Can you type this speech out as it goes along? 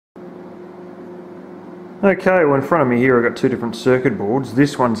Okay, well in front of me here I've got two different circuit boards.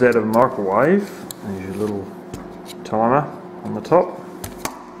 This one's out of a microwave. There's your little timer on the top.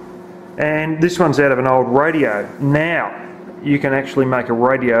 And this one's out of an old radio. Now, you can actually make a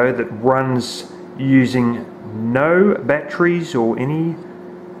radio that runs using no batteries or any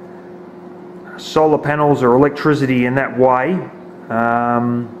solar panels or electricity in that way.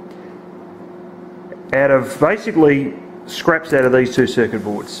 Out of basically scraps out of these two circuit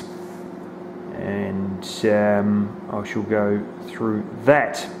boards. And I shall go through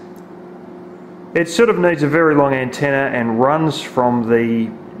that. It sort of needs a very long antenna and runs from the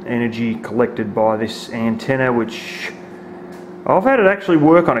energy collected by this antenna, which I've had it actually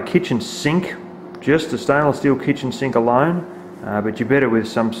work on a kitchen sink, just a stainless steel kitchen sink alone, but you're better with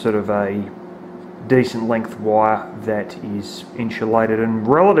some sort of a decent length wire that is insulated and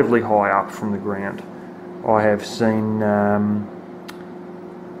relatively high up from the ground. I have seen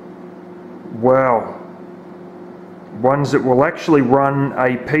well, ones that will actually run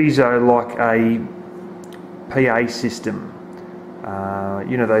a piezo like a PA system.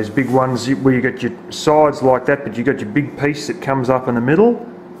 You know, those big ones where you got your sides like that, but you got your big piece that comes up in the middle,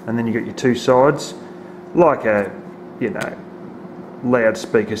 and then you got your two sides, like a, you know,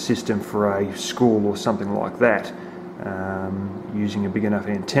 loudspeaker system for a school or something like that, using a big enough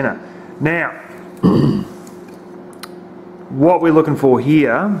antenna. Now, what we're looking for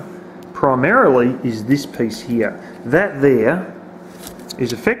here primarily is this piece here. That there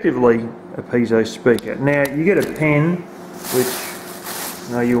is effectively a piezo speaker. Now you get a pen,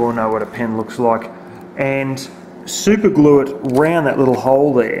 which you all know what a pen looks like, and super glue it round that little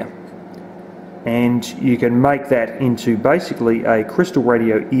hole there, and you can make that into basically a crystal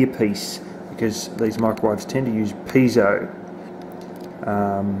radio earpiece, because these microwaves tend to use piezo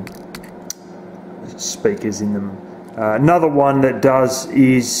speakers in them. Another one that does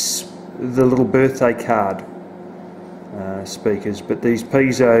is the little birthday card speakers, but these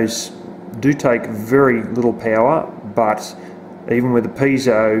piezos do take very little power, but even with the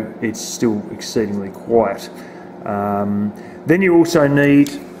piezo it's still exceedingly quiet. Then you also need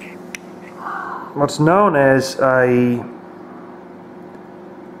what's known as a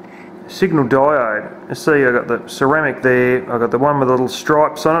signal diode. You see, I've got the ceramic there, I've got the one with the little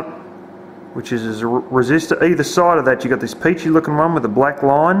stripes on it, which is a resistor. Either side of that you got this peachy looking one with a black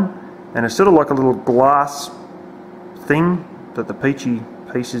line, and it's sort of like a little glass thing that the peachy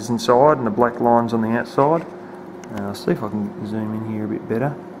piece is inside and the black lines on the outside. I'll see if I can zoom in here a bit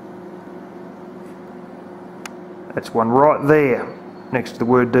better. That's one right there next to the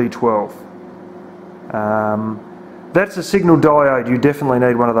word D12. That's a signal diode. You definitely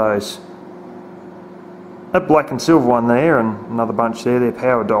need one of those. That black and silver one there and another bunch there, they're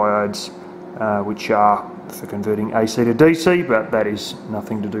power diodes, which are for converting AC to DC, but that is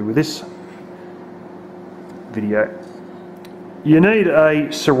nothing to do with this video. You need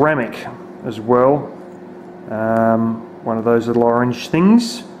a ceramic as well, one of those little orange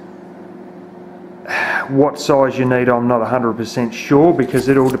things. What size you need I'm not 100% sure, because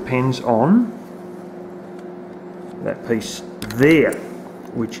it all depends on that piece there,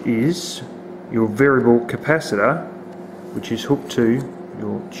 which is your variable capacitor, which is hooked to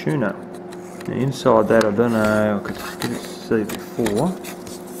your tuner. Now inside that, I don't know, I could see before.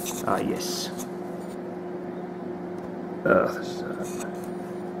 Ah, yes.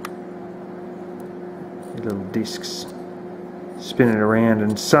 Little discs spinning around,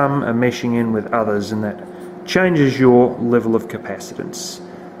 and some are meshing in with others, and that changes your level of capacitance.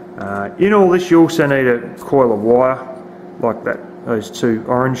 In all this, you also need a coil of wire, like that, those two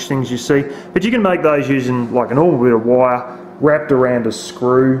orange things you see. But you can make those using like a normal bit of wire wrapped around a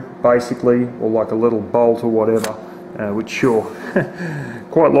screw, basically, or like a little bolt or whatever, which you're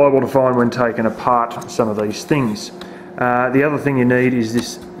quite liable to find when taking apart some of these things. The other thing you need is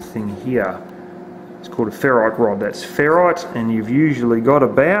this thing here. It's called a ferrite rod. That's ferrite, and you've usually got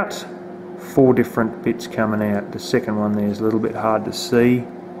about 4 different bits coming out. The second one there is a little bit hard to see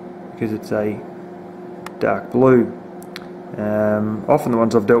because it's a dark blue. Often the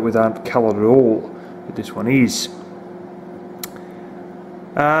ones I've dealt with aren't coloured at all, but this one is.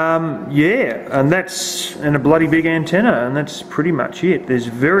 Yeah, and that's in a bloody big antenna, and that's pretty much it. There's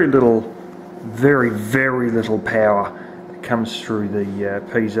very little, very little power that comes through the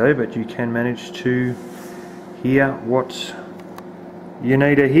piezo, but you can manage to hear what you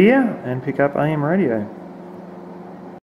need to hear and pick up AM radio.